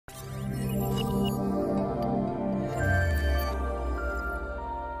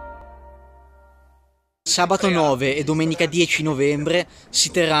Sabato 9 e domenica 10 novembre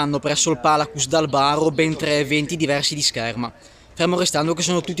si terranno presso il Palacus d'Al Baro ben 3 eventi diversi di Scherma, fermo restando che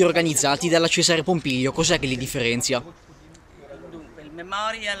sono tutti organizzati dalla Cesare Pompilio. Cos'è che li differenzia? Dunque, il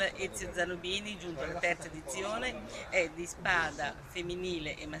Memorial Ezio Zanubini, giunto alla terza edizione, è di spada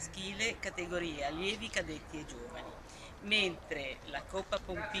femminile e maschile, categorie allievi, cadetti e giovani, mentre la Coppa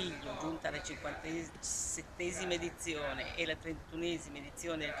Pompilio, giunta alla 57esima edizione e la 31esima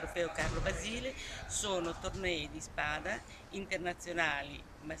edizione del Trofeo Carlo Basile, sono tornei di spada internazionali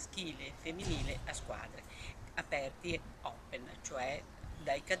maschile e femminile a squadre, aperti e open, cioè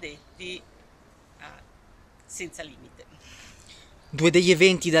dai cadetti a senza limite. Due degli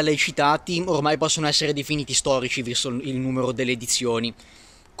eventi da lei citati ormai possono essere definiti storici visto il numero delle edizioni.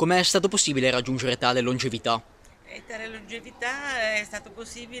 Com'è stato possibile raggiungere tale longevità? E tale longevità è stato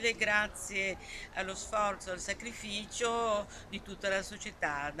possibile grazie allo sforzo, al sacrificio di tutta la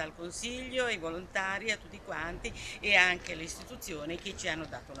società, dal consiglio ai volontari, a tutti quanti e anche alle istituzioni che ci hanno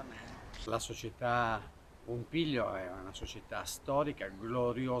dato una mano. La società Pompilio è una società storica,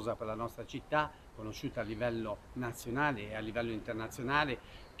 gloriosa per la nostra città, conosciuta a livello nazionale e a livello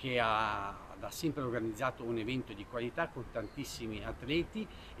internazionale, che ha sempre organizzato un evento di qualità con tantissimi atleti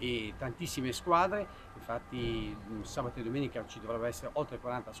e tantissime squadre. Infatti sabato e domenica ci dovrebbero essere oltre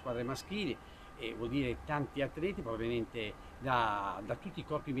 40 squadre maschili e vuol dire tanti atleti provenienti da tutti i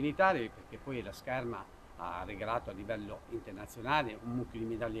corpi militari, perché poi la Scherma ha regalato a livello internazionale un mucchio di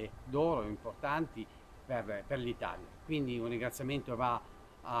medaglie d'oro importanti per l'Italia. Quindi un ringraziamento va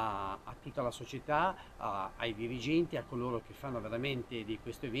a tutta la società, ai dirigenti, a coloro che fanno veramente di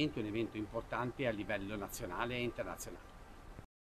questo evento un evento importante a livello nazionale e internazionale.